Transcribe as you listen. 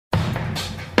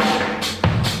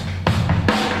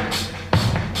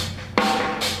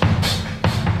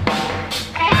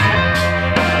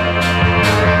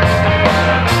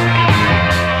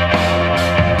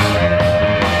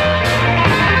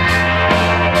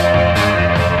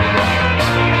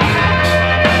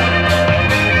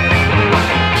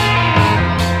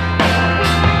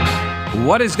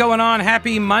What is going on?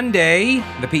 Happy Monday.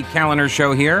 The Pete Callender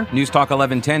Show here. News Talk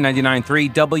 1110,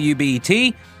 99.3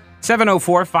 WBT,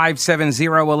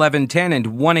 704-570-1110 and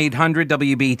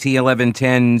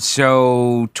 1-800-WBT-1110.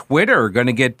 So Twitter going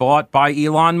to get bought by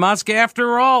Elon Musk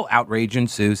after all. Outrage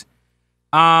ensues.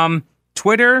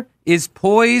 Twitter is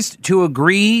poised to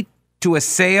agree to a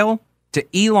sale to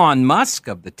Elon Musk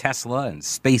of the Tesla and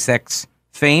SpaceX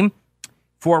fame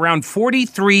for around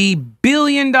 $43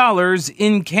 billion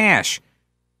in cash.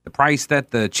 The price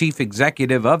that the chief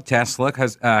executive of Tesla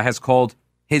has called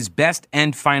his best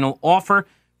and final offer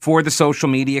for the social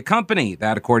media company.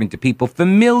 That, according to people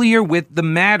familiar with the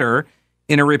matter,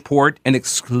 in a report, an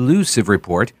exclusive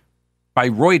report by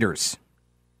Reuters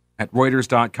at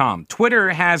Reuters.com.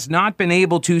 Twitter has not been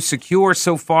able to secure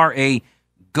so far a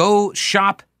go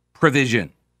shop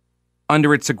provision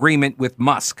under its agreement with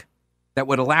Musk that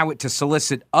would allow it to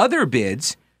solicit other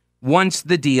bids once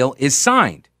the deal is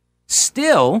signed.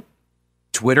 Still,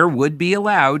 Twitter would be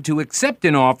allowed to accept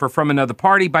an offer from another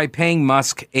party by paying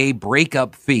Musk a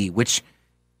breakup fee, which,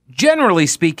 generally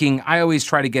speaking, I always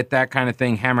try to get that kind of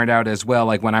thing hammered out as well.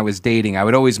 Like when I was dating, I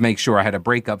would always make sure I had a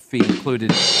breakup fee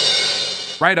included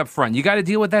right up front. You got to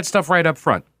deal with that stuff right up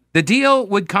front. The deal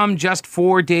would come just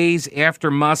 4 days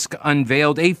after Musk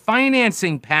unveiled a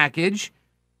financing package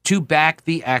to back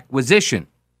the acquisition.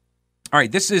 All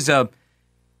right, this is a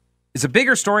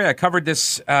bigger story. I covered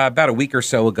this about a week or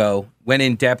so ago, went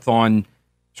in depth on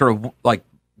sort of like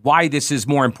why this is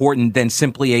more important than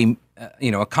simply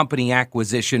a company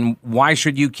acquisition. Why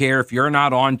should you care if you're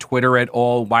not on Twitter at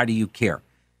all? Why do you care?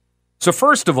 So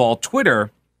first of all, Twitter,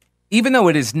 even though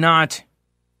it is not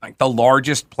like the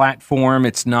largest platform,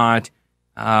 it's not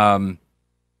the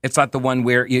one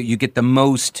where you get the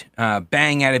most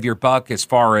bang out of your buck as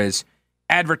far as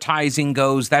advertising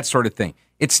goes, that sort of thing.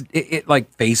 It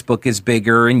like Facebook is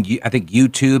bigger, and I think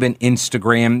YouTube and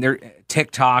Instagram,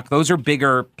 TikTok, those are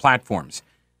bigger platforms.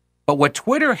 But what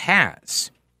Twitter has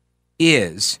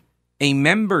is a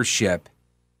membership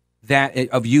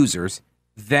of users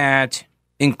that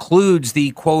includes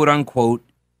the quote unquote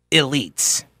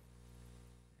elites.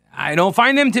 I don't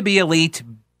find them to be elite,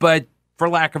 but for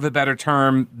lack of a better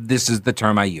term, this is the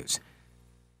term I use.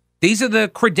 These are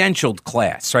the credentialed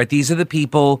class, right? These are the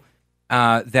people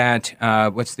that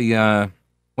what's the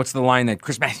line that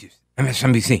Chris Matthews,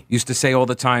 MSNBC, used to say all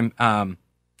the time?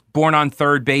 Born on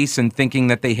third base and thinking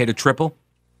that they hit a triple,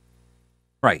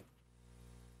 right?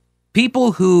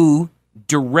 People who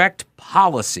direct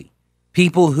policy,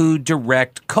 people who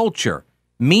direct culture,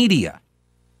 media.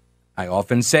 I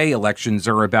often say elections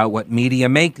are about what media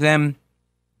make them.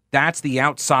 That's the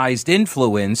outsized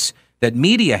influence that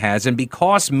media has. And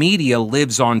because media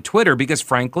lives on Twitter, because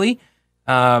frankly,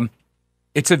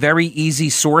 it's a very easy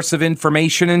source of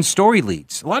information and story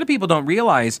leads. A lot of people don't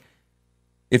realize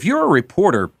if you're a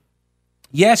reporter,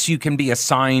 yes, you can be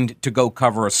assigned to go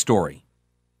cover a story.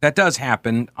 That does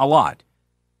happen a lot.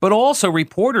 But also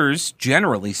reporters,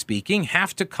 generally speaking,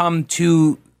 have to come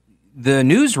to the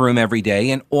newsroom every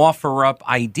day and offer up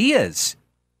ideas.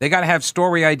 They got to have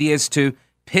story ideas to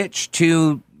pitch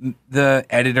to the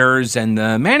editors and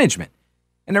the management.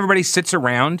 And everybody sits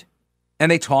around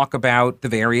and they talk about the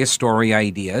various story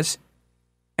ideas.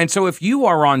 And so if you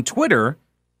are on Twitter,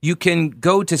 you can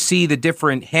go to see the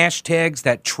different hashtags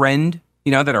that trend,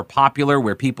 that are popular,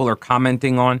 where people are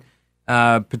commenting on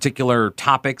particular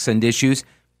topics and issues.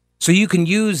 So you can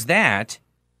use that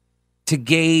to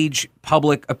gauge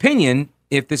public opinion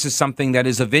if this is something that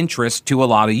is of interest to a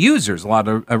lot of users, a lot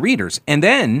of readers. And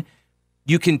then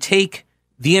you can take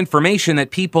the information that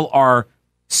people are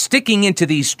sticking into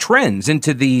these trends,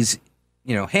 into these,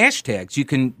 hashtags. You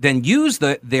can then use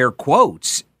their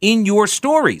quotes in your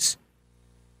stories.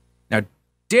 Now,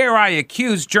 dare I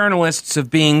accuse journalists of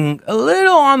being a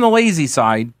little on the lazy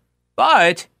side,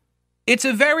 but it's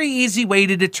a very easy way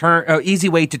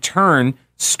to turn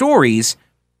stories,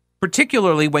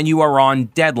 particularly when you are on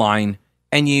deadline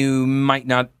and you might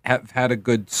not have had a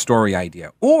good story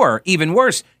idea. Or even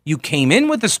worse, you came in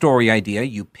with a story idea,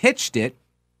 you pitched it,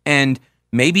 and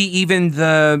maybe even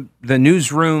the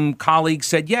newsroom colleague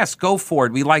said, yes, go for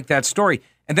it, we like that story.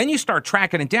 And then you start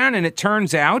tracking it down, and it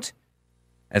turns out,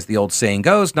 as the old saying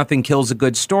goes, nothing kills a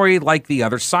good story like the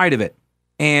other side of it.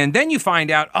 And then you find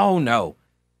out, oh no,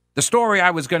 the story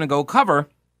I was going to go cover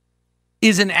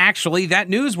isn't actually that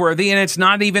newsworthy, and it's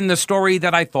not even the story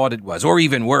that I thought it was. Or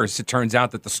even worse, it turns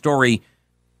out that the story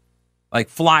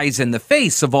flies in the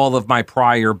face of all of my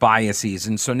prior biases,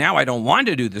 and so now I don't want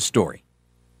to do the story.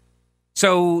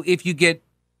 So if you get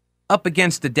up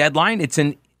against a deadline, it's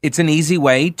an easy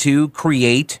way to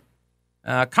create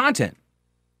content.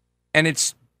 And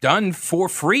it's done for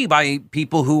free by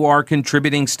people who are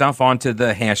contributing stuff onto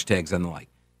the hashtags and the like.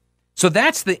 So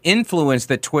that's the influence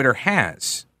that Twitter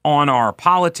has on our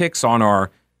politics, on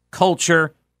our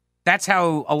culture. That's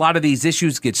how a lot of these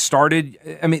issues get started.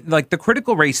 I mean, like the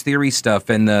critical race theory stuff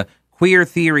and the queer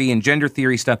theory and gender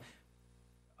theory stuff.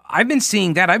 I've been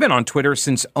seeing that. I've been on Twitter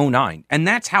since '09, and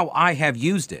that's how I have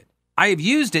used it. I have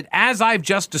used it as I've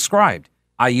just described.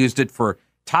 I used it for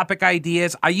topic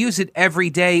ideas. I use it every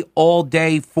day, all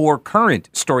day for current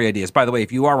story ideas. By the way,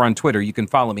 if you are on Twitter, you can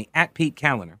follow me at Pete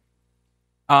Callender.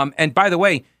 And by the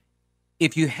way,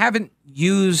 if you haven't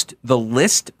used the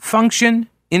list function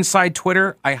inside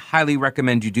Twitter, I highly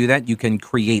recommend you do that. You can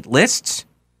create lists,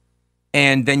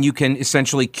 and then you can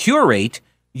essentially curate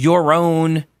your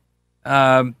own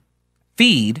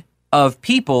feed of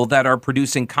people that are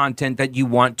producing content that you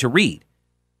want to read.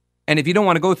 And if you don't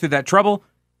want to go through that trouble,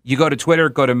 you go to Twitter,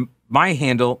 go to my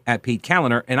handle at Pete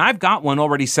Callender, and I've got one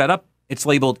already set up. It's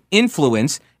labeled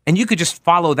Influence, and you could just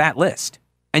follow that list.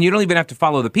 And you don't even have to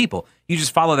follow the people. You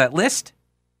just follow that list,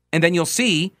 and then you'll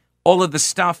see all of the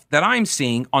stuff that I'm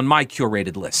seeing on my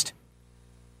curated list.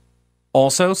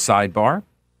 Also, sidebar,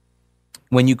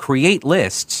 when you create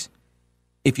lists,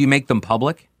 if you make them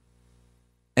public,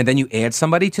 and then you add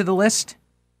somebody to the list,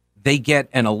 they get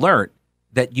an alert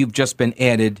that you've just been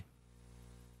added,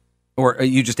 or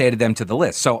you just added them to the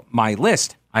list. So my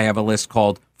list, I have a list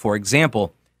called, for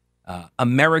example,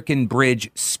 American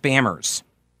Bridge Spammers.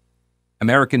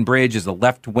 American Bridge is a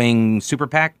left-wing super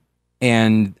PAC,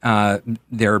 and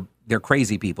they're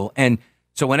crazy people. And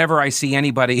so whenever I see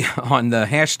anybody on the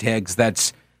hashtags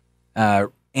that's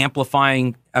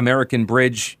amplifying American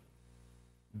Bridge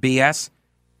BS,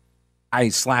 I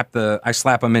slap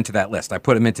them into that list. I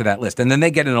put them into that list. And then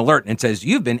they get an alert and it says,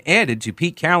 you've been added to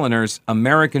Pete Callender's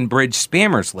American Bridge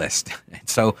Spammers list. And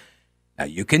so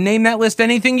you can name that list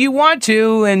anything you want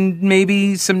to, and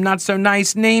maybe some not so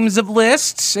nice names of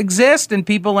lists exist, and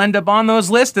people end up on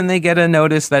those lists, and they get a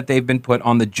notice that they've been put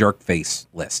on the jerk face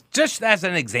list. Just as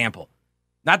an example.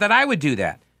 Not that I would do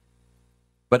that,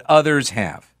 but others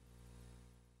have.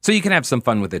 So you can have some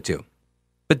fun with it too.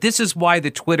 But this is why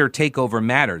the Twitter takeover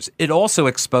matters. It also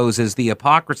exposes the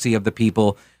hypocrisy of the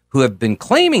people who have been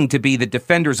claiming to be the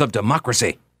defenders of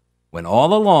democracy, when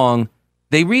all along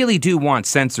they really do want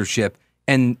censorship.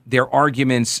 And their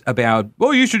arguments about,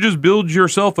 well, you should just build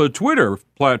yourself a Twitter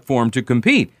platform to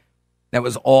compete. That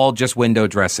was all just window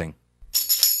dressing.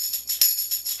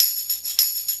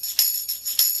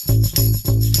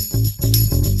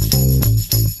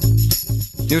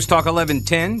 News Talk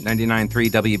 1110, 99.3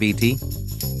 WBT.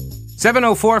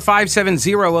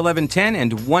 704-570-1110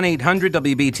 and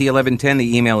 1-800-WBT-1110.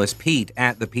 The email is Pete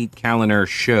at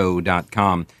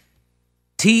thePeteCallenderShow.com.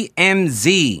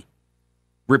 TMZ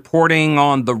reporting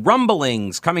on the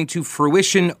rumblings coming to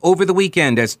fruition over the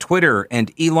weekend as Twitter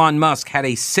and Elon Musk had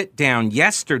a sit-down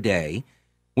yesterday,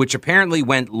 which apparently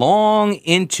went long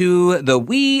into the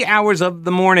wee hours of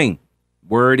the morning.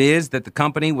 Word is that the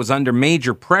company was under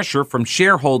major pressure from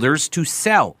shareholders to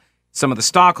sell. Some of the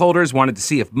stockholders wanted to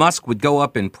see if Musk would go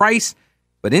up in price,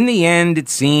 but in the end, it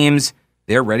seems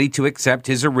they're ready to accept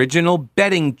his original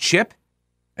betting chip,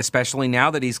 especially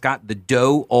now that he's got the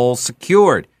dough all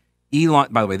secured.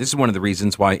 Elon, by the way, this is one of the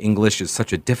reasons why English is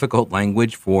such a difficult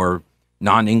language for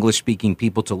non-English speaking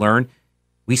people to learn.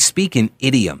 We speak in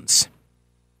idioms.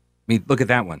 I mean, look at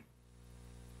that one.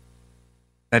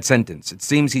 That sentence. It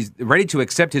seems he's ready to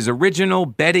accept his original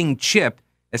betting chip,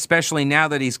 especially now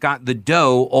that he's got the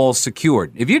dough all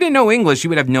secured. If you didn't know English, you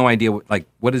would have no idea,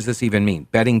 what does this even mean?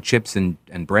 Betting chips and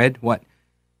bread? What?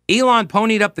 Elon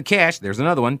ponied up the cash. There's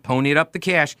another one. Ponied up the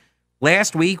cash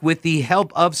last week with the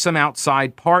help of some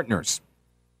outside partners.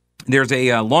 There's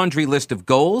a laundry list of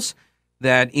goals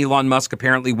that Elon Musk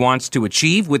apparently wants to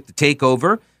achieve with the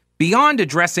takeover. Beyond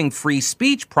addressing free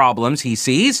speech problems he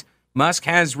sees, Musk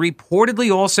has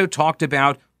reportedly also talked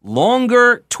about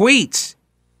longer tweets,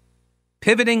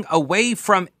 pivoting away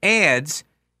from ads,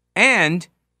 and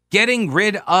getting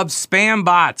rid of spam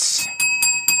bots.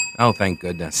 Oh, thank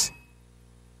goodness.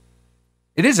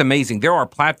 It is amazing. There are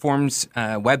platforms,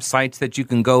 websites that you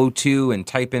can go to and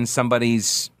type in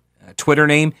somebody's Twitter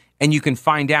name, and you can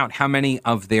find out how many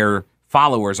of their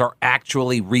followers are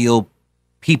actually real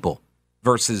people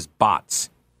versus bots.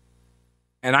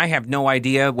 And I have no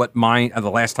idea what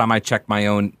the last time I checked my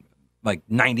own,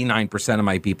 99% of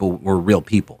my people were real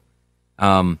people.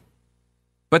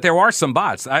 But there are some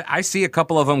bots. I see a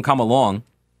couple of them come along.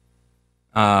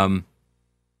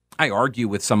 I argue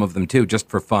with some of them, too, just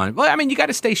for fun. Well, I mean, you got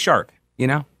to stay sharp, you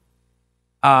know?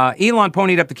 Elon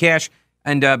ponied up the cash,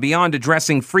 and beyond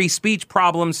addressing free speech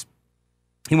problems,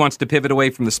 He wants to pivot away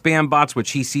from the spam bots,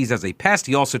 which he sees as a pest.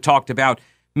 He also talked about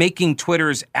making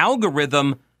Twitter's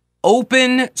algorithm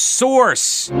open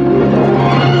source. Uh-oh.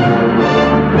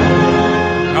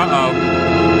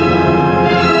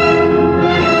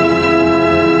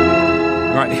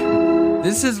 Right.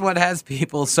 This is what has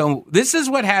people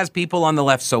on the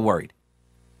left so worried.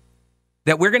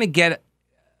 That we're going to get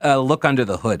a look under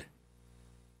the hood.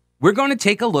 We're going to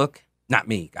take a look. Not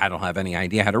me. I don't have any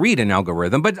idea how to read an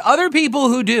algorithm, but other people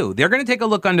who do. They're going to take a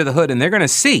look under the hood and they're going to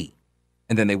see.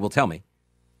 And then they will tell me.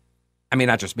 I mean,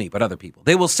 not just me, but other people.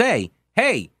 They will say,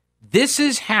 hey, this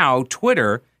is how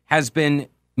Twitter has been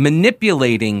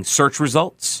manipulating search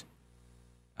results,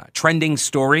 trending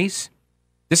stories.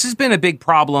 This has been a big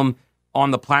problem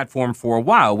on the platform for a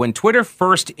while. When Twitter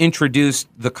first introduced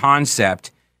the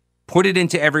concept, put it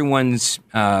into everyone's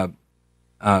app,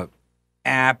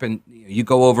 and you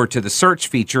go over to the search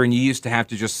feature, and you used to have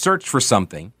to just search for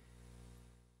something.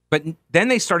 But then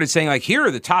they started saying, like, here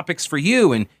are the topics for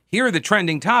you, and here are the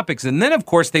trending topics. And then, of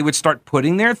course, they would start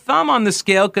putting their thumb on the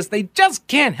scale because they just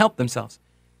can't help themselves.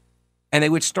 And they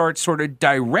would start sort of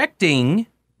directing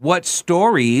what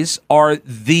stories are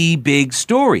the big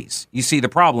stories. You see the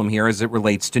problem here as it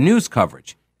relates to news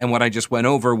coverage. And what I just went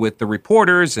over with the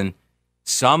reporters, and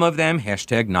some of them,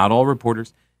 hashtag not all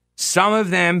reporters, some of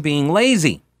them being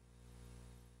lazy.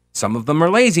 Some of them are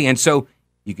lazy. And so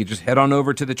you could just head on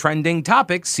over to the trending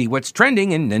topics, see what's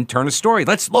trending, and then turn a story.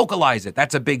 Let's localize it.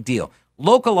 That's a big deal.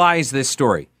 Localize this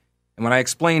story. And when I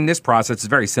explain this process, it's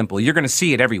very simple. You're going to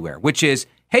see it everywhere, which is,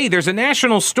 hey, there's a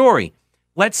national story.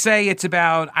 Let's say it's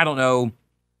about, I don't know,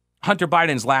 Hunter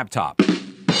Biden's laptop.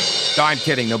 No, I'm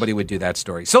kidding. Nobody would do that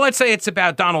story. So let's say it's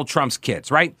about Donald Trump's kids,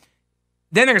 right?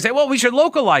 Then they're going to say, well, we should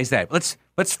localize that.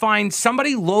 Let's find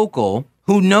somebody local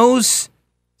who knows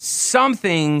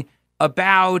something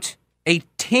about a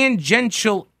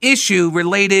tangential issue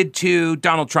related to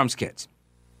Donald Trump's kids.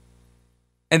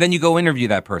 And then you go interview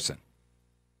that person.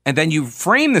 And then you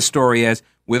frame the story as,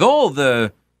 with all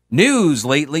the news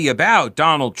lately about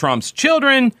Donald Trump's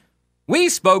children, we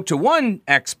spoke to one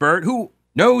expert who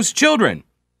knows children.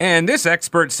 And this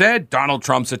expert said Donald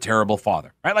Trump's a terrible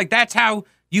father. Right? Like, that's how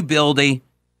you build a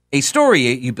story.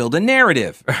 You build a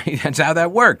narrative. Right? That's how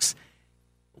that works.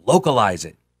 Localize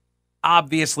it.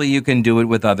 Obviously, you can do it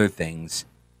with other things,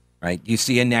 right? You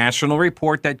see a national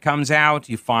report that comes out,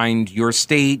 you find your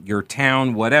state, your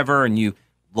town, whatever, and you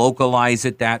localize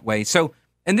it that way. So,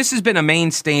 and this has been a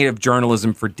mainstay of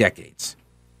journalism for decades.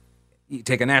 You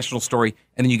take a national story,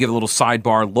 and then you give a little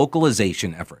sidebar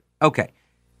localization effort. Okay.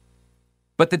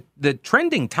 But the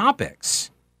trending topics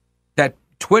that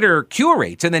Twitter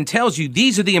curates and then tells you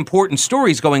these are the important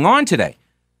stories going on today.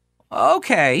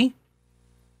 Okay.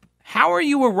 How are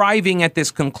you arriving at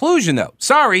this conclusion, though?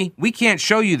 Sorry, we can't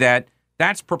show you that.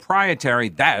 That's proprietary.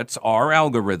 That's our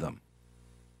algorithm.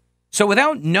 So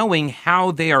without knowing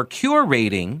how they are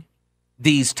curating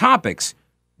these topics,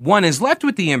 one is left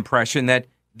with the impression that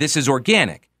this is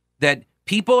organic, that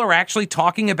people are actually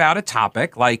talking about a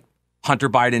topic like Hunter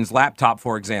Biden's laptop,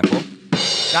 for example.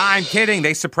 I'm kidding.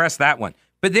 They suppressed that one.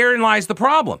 But therein lies the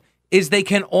problem, is they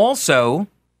can also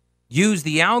use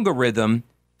the algorithm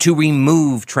to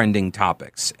remove trending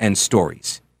topics and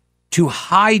stories, to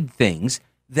hide things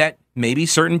that maybe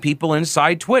certain people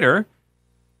inside Twitter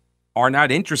are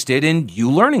not interested in you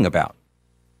learning about.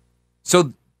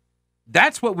 So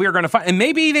that's what we're going to find. And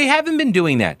maybe they haven't been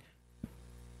doing that.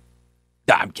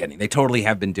 I'm kidding. They totally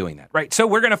have been doing that, right? So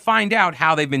we're going to find out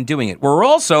how they've been doing it. We're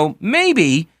also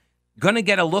maybe going to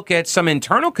get a look at some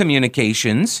internal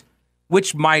communications,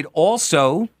 which might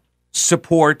also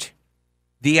support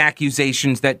the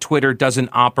accusations that Twitter doesn't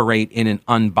operate in an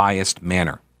unbiased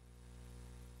manner.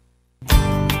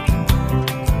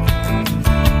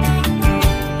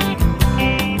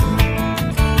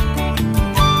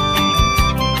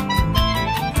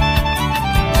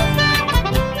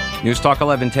 News Talk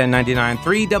 1110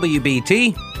 99.3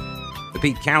 WBT, The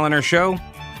Pete Kaliner Show.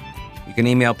 You can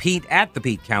email Pete at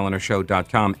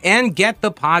thePeteKalinershow.com and get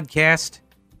the podcast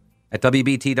at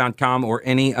WBT.com or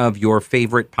any of your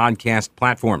favorite podcast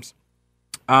platforms.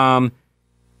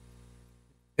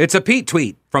 It's a Pete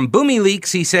tweet from Boomy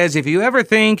Leaks. He says, if you ever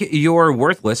think you're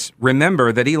worthless,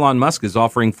 remember that Elon Musk is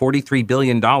offering $43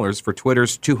 billion for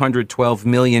Twitter's 212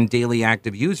 million daily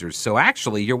active users. So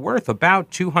actually, you're worth about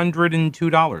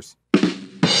 $202.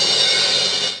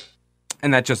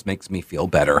 And that just makes me feel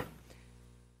better.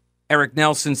 Eric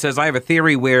Nelson says, I have a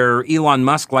theory where Elon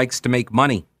Musk likes to make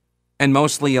money and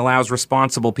mostly allows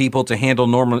responsible people to handle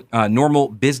normal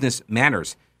business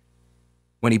matters.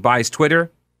 When he buys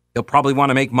Twitter, he'll probably want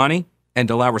to make money and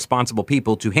allow responsible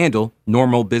people to handle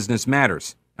normal business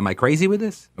matters. Am I crazy with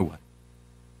this or what?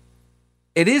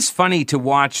 It is funny to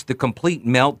watch the complete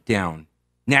meltdown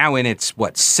now in its,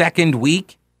 second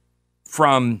week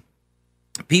from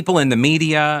people in the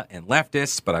media and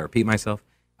leftists, but I repeat myself,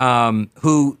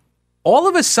 who all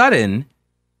of a sudden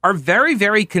are very,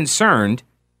 very concerned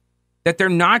that they're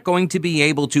not going to be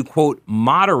able to, quote,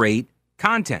 moderate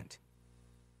content,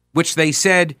 which they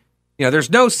said,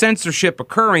 there's no censorship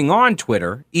occurring on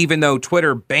Twitter, even though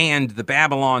Twitter banned the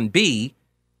Babylon Bee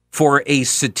for a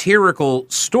satirical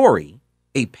story.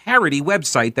 A parody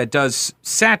website that does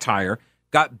satire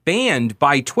got banned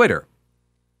by Twitter.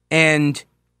 And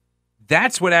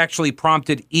that's what actually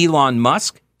prompted Elon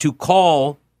Musk to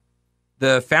call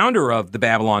the founder of the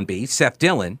Babylon Bee, Seth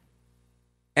Dillon,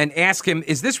 and ask him,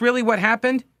 is this really what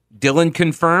happened? Dillon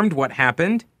confirmed what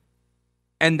happened.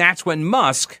 And that's when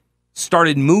Musk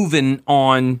started moving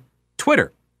on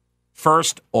Twitter.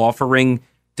 First offering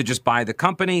to just buy the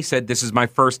company, said this is my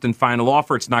first and final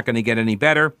offer. It's not going to get any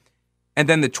better. And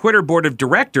then the Twitter board of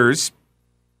directors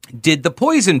did the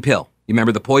poison pill. You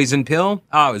remember the poison pill?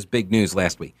 Oh, it was big news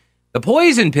last week. The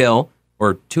poison pill,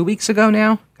 or 2 weeks ago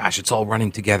now? Gosh, it's all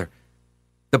running together.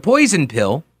 The poison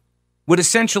pill would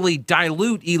essentially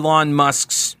dilute Elon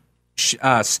Musk's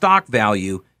stock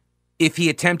value if he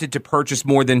attempted to purchase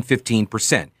more than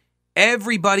 15%.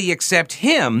 Everybody except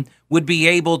him would be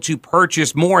able to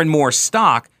purchase more and more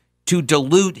stock to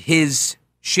dilute his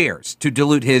shares, to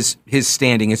dilute his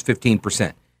standing as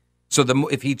 15%. So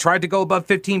if he tried to go above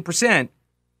 15%,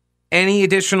 any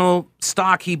additional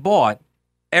stock he bought,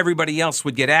 everybody else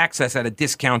would get access at a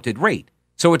discounted rate.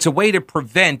 So it's a way to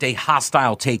prevent a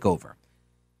hostile takeover.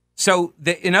 So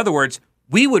in other words,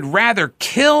 we would rather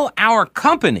kill our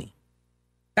company.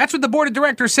 That's what the board of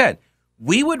directors said.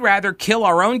 We would rather kill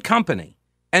our own company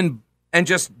and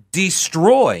just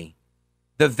destroy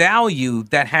the value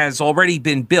that has already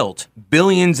been built,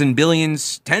 billions and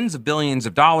billions, tens of billions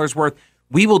of dollars worth.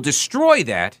 We will destroy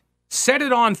that, set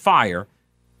it on fire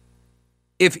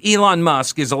if Elon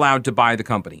Musk is allowed to buy the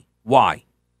company. Why?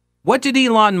 What did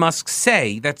Elon Musk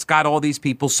say that's got all these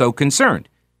people so concerned?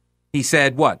 He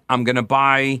said, what? I'm going to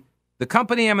buy the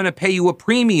company. I'm going to pay you a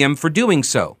premium for doing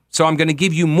so. So I'm going to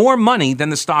give you more money than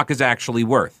the stock is actually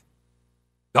worth.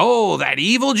 Oh, that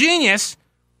evil genius.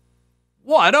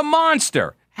 What a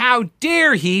monster. How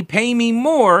dare he pay me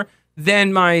more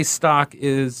than my stock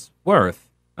is worth?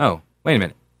 Oh, wait a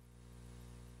minute.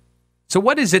 So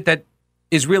what is it that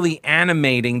is really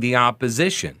animating the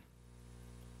opposition?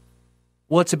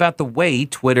 Well, it's about the way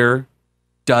Twitter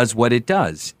does what it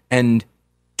does and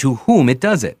to whom it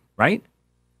does it, right?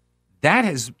 That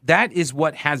is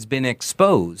what has been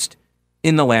exposed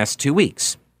in the last 2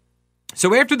 weeks.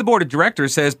 So after the board of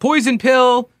directors says, poison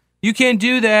pill, you can't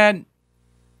do that,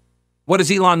 what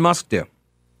does Elon Musk do?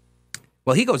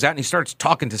 Well, he goes out and he starts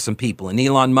talking to some people. And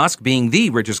Elon Musk, being the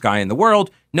richest guy in the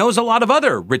world, knows a lot of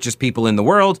other richest people in the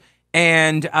world.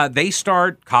 And they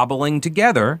start cobbling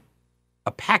together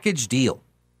a package deal,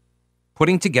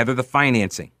 putting together the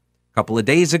financing. A couple of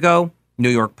days ago, New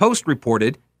York Post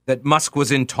reported that Musk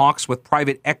was in talks with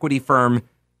private equity firm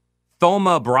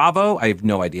Thoma Bravo, I have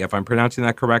no idea if I'm pronouncing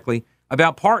that correctly,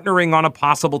 about partnering on a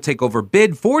possible takeover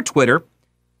bid for Twitter.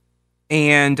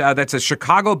 And that's a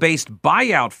Chicago-based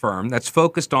buyout firm that's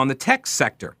focused on the tech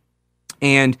sector.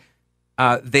 And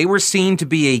they were seen to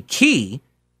be a key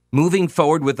moving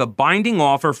forward with a binding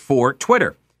offer for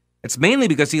Twitter. It's mainly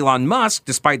because Elon Musk,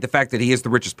 despite the fact that he is the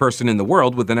richest person in the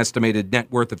world with an estimated net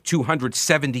worth of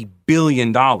 $270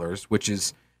 billion, which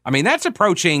is, that's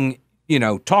approaching,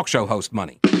 talk show host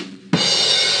money.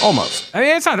 Almost.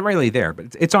 It's not really there,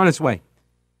 but it's on its way.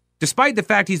 Despite the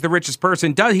fact he's the richest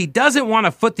person, he doesn't want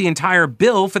to foot the entire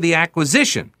bill for the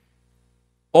acquisition.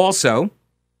 Also,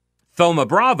 Thoma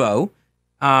Bravo,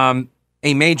 a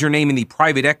major name in the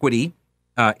private equity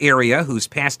area whose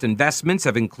past investments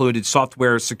have included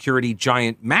software security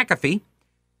giant McAfee,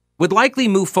 would likely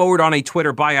move forward on a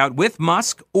Twitter buyout with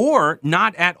Musk or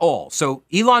not at all. So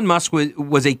Elon Musk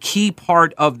was a key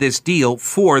part of this deal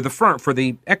for the firm, for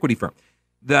the equity firm.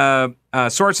 The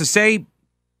sources say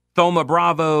Thoma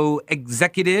Bravo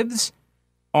executives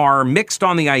are mixed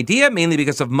on the idea, mainly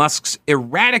because of Musk's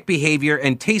erratic behavior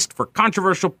and taste for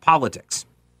controversial politics.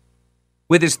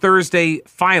 With his Thursday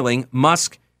filing,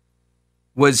 Musk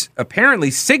was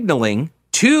apparently signaling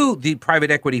to the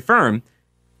private equity firm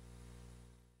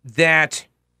that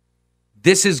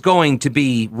this is going to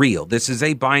be real. This is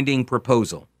a binding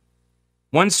proposal.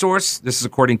 One source, this is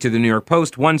according to the New York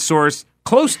Post, one source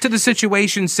close to the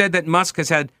situation said that Musk has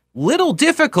had little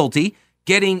difficulty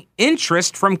getting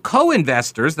interest from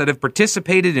co-investors that have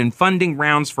participated in funding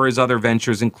rounds for his other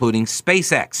ventures, including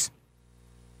SpaceX.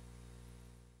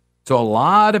 So a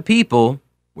lot of people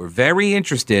were very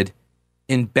interested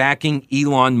in backing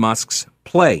Elon Musk's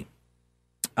play.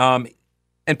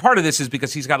 And part of this is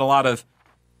because he's got a lot of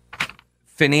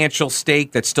financial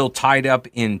stake that's still tied up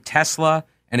in Tesla,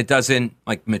 and it doesn't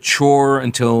like mature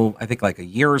until I think like a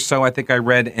year or so, I think I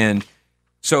read. And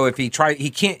so if he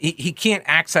can't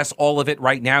access all of it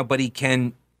right now, but he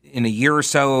can in a year or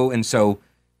so. And so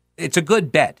it's a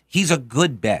good bet. He's a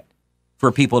good bet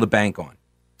for people to bank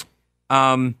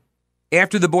on.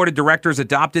 After the board of directors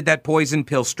adopted that poison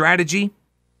pill strategy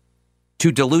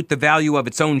to dilute the value of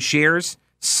its own shares,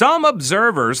 some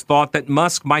observers thought that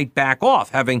Musk might back off,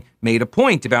 having made a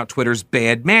point about Twitter's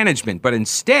bad management. But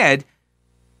instead,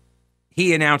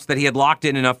 he announced that he had locked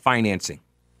in enough financing.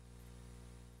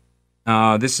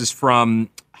 This is from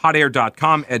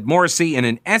hotair.com. Ed Morrissey, in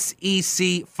an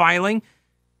SEC filing,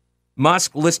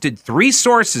 Musk listed 3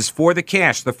 sources for the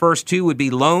cash. The first 2 would be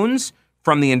loans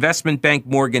from the investment bank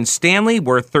Morgan Stanley,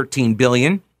 worth $13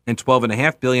 billion and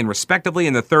 $12.5 billion, respectively.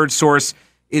 And the third source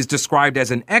is described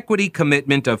as an equity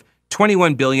commitment of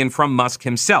 $21 billion from Musk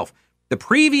himself. The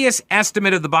previous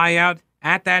estimate of the buyout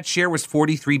at that share was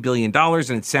 $43 billion,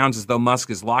 and it sounds as though Musk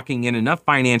is locking in enough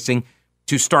financing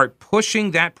to start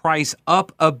pushing that price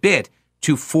up a bit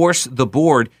to force the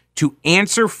board to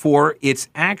answer for its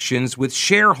actions with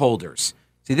shareholders.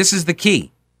 See, this is the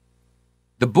key.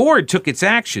 The board took its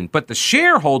action, but the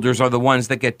shareholders are the ones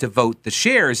that get to vote the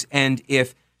shares. And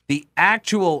if the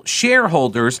actual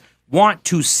shareholders want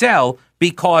to sell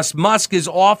because Musk is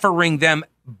offering them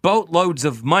boatloads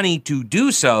of money to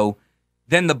do so,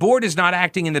 then the board is not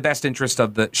acting in the best interest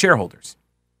of the shareholders,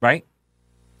 right?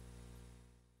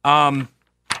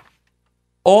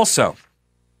 Also,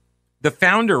 the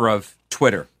founder of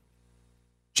Twitter,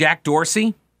 Jack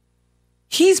Dorsey,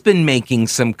 he's been making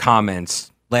some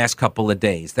comments last couple of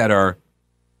days that are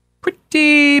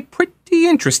pretty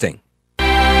interesting.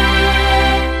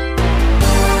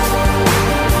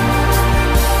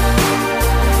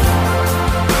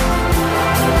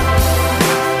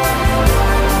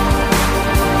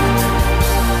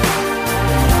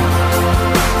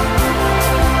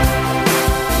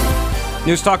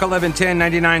 News Talk 1110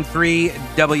 99.3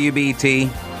 WBT.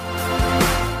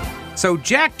 So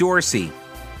Jack Dorsey,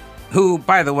 who,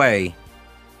 by the way,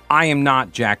 I am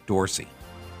not Jack Dorsey.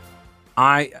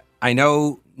 I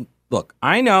know, look,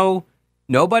 I know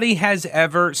nobody has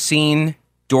ever seen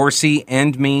Dorsey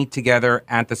and me together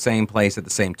at the same place at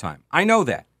the same time. I know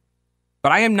that.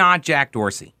 But I am not Jack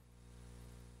Dorsey.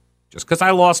 Just because I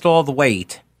lost all the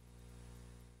weight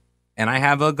and I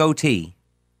have a goatee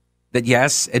that,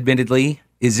 yes, admittedly,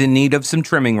 is in need of some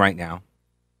trimming right now.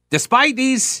 Despite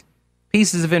these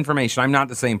pieces of information, I'm not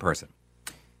the same person.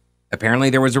 Apparently,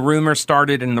 there was a rumor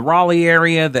started in the Raleigh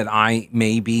area that I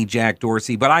may be Jack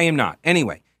Dorsey, but I am not.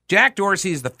 Anyway, Jack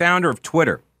Dorsey is the founder of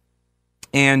Twitter.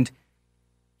 And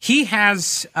he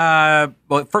has,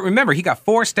 remember, he got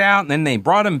forced out, and then they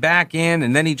brought him back in,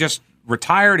 and then he just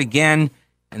retired again.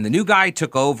 And the new guy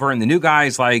took over, and the new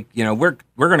guy's like, we're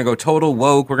going to go total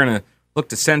woke. We're going to look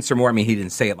to censor more. I mean, he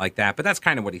didn't say it like that, but that's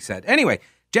kind of what he said. Anyway,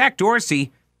 Jack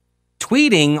Dorsey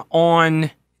tweeting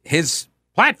on his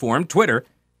platform, Twitter,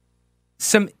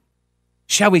 some,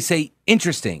 shall we say,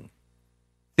 interesting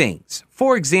things.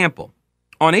 For example,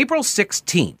 on April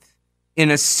 16th, in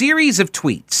a series of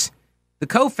tweets, the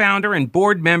co-founder and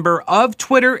board member of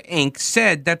Twitter Inc.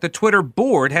 said that the Twitter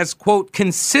board has, quote,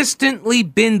 consistently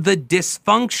been the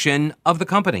dysfunction of the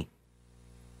company.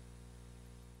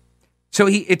 So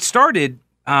it started,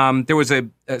 there was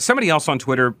somebody else on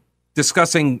Twitter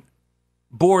discussing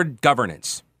board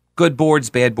governance, good boards,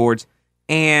 bad boards,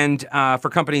 and for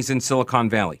companies in Silicon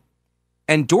Valley.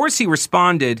 And Dorsey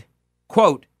responded,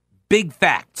 quote, big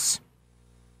facts.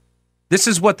 This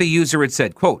is what the user had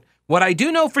said, quote, what I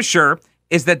do know for sure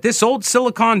is that this old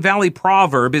Silicon Valley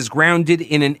proverb is grounded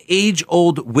in an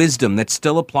age-old wisdom that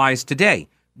still applies today.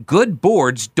 Good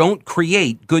boards don't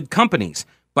create good companies,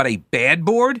 but a bad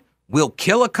board will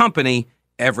kill a company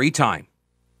every time.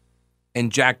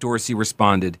 And Jack Dorsey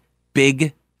responded,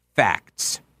 big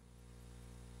facts.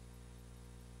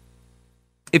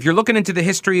 If you're looking into the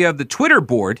history of the Twitter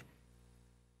board,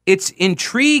 it's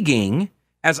intriguing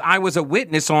as I was a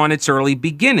witness on its early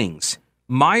beginnings.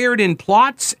 Mired in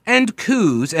plots and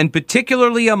coups, and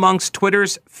particularly amongst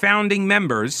Twitter's founding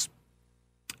members,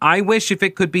 I wish if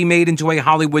it could be made into a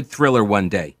Hollywood thriller one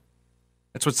day.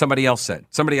 That's what somebody else said.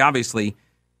 Somebody, obviously,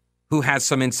 who has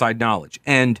some inside knowledge.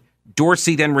 And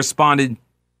Dorsey then responded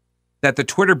that the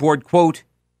Twitter board, quote,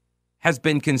 has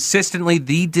been consistently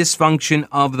the dysfunction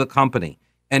of the company.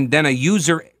 And then a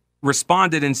user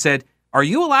responded and said, are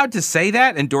you allowed to say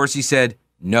that? And Dorsey said,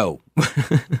 no.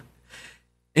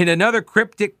 In another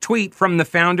cryptic tweet from the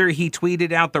founder, he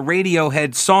tweeted out the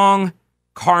Radiohead song,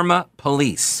 Karma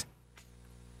Police.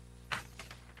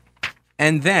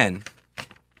 And then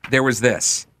there was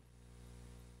this.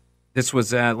 This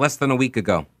was less than a week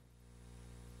ago.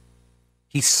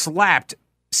 He slapped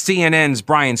CNN's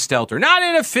Brian Stelter, not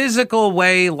in a physical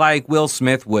way like Will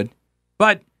Smith would,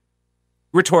 but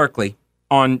rhetorically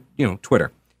on,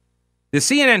 Twitter. The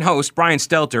CNN host, Brian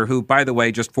Stelter, who, by the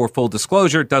way, just for full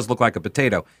disclosure, does look like a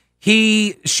potato,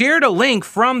 he shared a link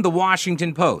from the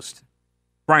Washington Post.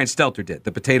 Brian Stelter did,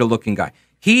 the potato-looking guy.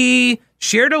 He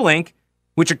shared a link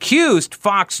which accused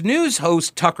Fox News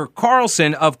host Tucker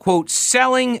Carlson of, quote,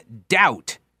 selling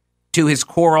doubt to his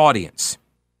core audience.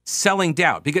 Selling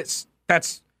doubt, because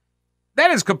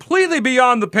that is completely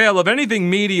beyond the pale of anything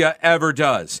media ever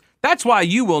does. That's why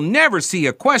you will never see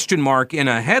a question mark in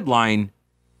a headline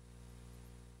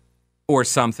or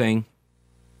something.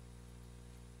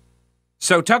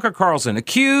 So Tucker Carlson,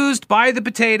 accused by the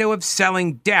potato of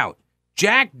selling doubt.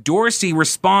 Jack Dorsey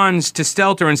responds to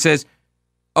Stelter and says,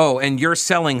 "Oh, and you're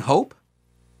selling hope?"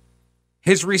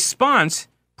 His response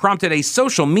prompted a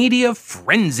social media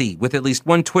frenzy, with at least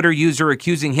one Twitter user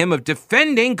accusing him of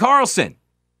defending Carlson.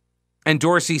 And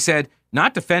Dorsey said,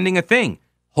 not defending a thing,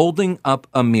 holding up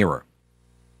a mirror.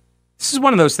 This is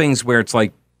one of those things where it's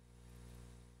like,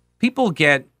 people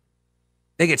get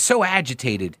so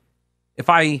agitated if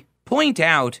I point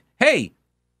out, hey,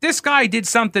 this guy did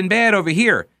something bad over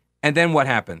here. And then what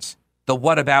happens? The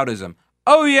whataboutism.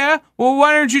 Oh, yeah? Well,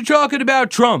 why aren't you talking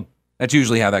about Trump? That's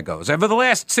usually how that goes. Over the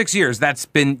last 6 years, that's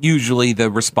been usually the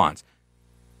response.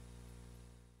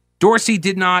 Dorsey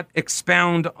did not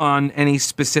expound on any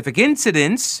specific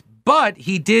incidents, but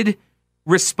he did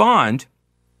respond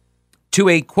to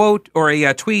a quote or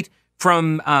a tweet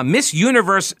from Miss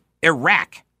Universe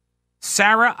Iraq,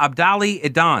 Sarah Abdali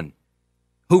Idan,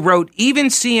 who wrote, even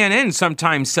CNN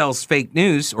sometimes sells fake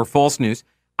news or false news.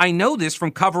 I know this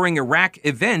from covering Iraq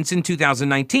events in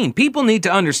 2019. People need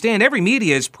to understand every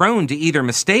media is prone to either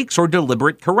mistakes or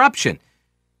deliberate corruption.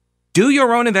 Do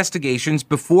your own investigations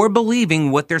before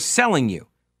believing what they're selling you.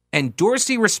 And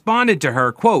Dorsey responded to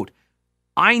her, quote,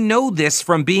 I know this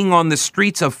from being on the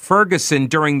streets of Ferguson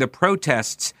during the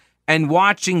protests and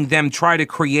watching them try to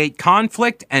create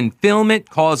conflict and film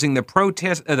it, causing the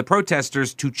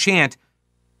protesters to chant,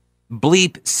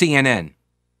 bleep CNN.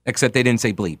 Except they didn't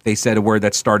say bleep. They said a word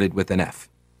that started with an F.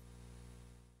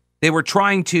 They were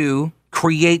trying to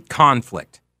create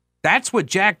conflict. That's what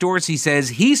Jack Dorsey says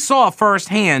he saw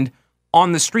firsthand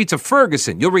on the streets of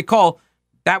Ferguson. You'll recall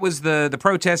that was the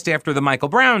protest after the Michael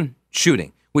Brown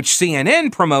shooting, which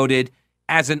CNN promoted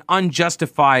as an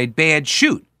unjustified bad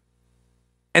shoot.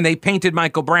 And they painted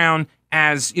Michael Brown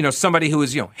as, somebody who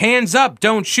was, hands up,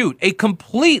 don't shoot. A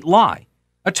complete lie,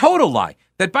 a total lie.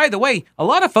 That, by the way, a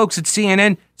lot of folks at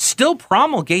CNN still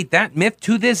promulgate that myth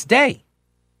to this day.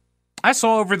 I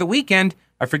saw over the weekend,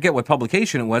 I forget what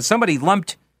publication it was, somebody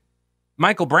lumped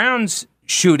Michael Brown's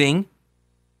shooting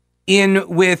in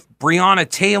with Breonna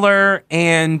Taylor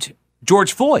and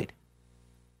George Floyd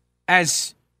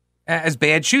as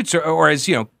bad shoots or as,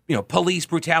 police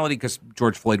brutality because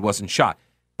George Floyd wasn't shot.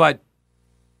 But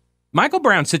Michael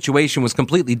Brown's situation was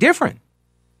completely different.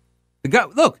 The guy,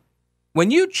 look, when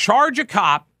you charge a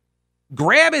cop,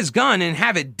 grab his gun and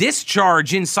have it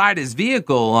discharge inside his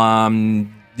vehicle,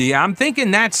 I'm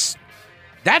thinking that's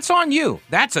on you.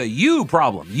 That's a you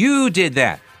problem. You did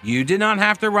that. You did not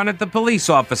have to run at the police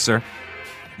officer.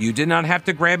 You did not have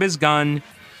to grab his gun.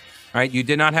 Right? You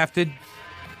did not have to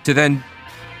then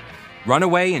run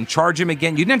away and charge him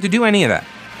again. You didn't have to do any of that.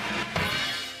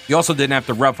 You also didn't have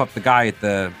to rough up the guy at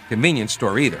the convenience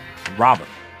store either, and rob him.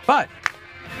 But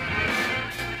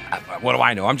what do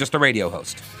I know? I'm just a radio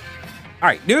host. All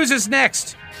right, news is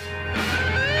next.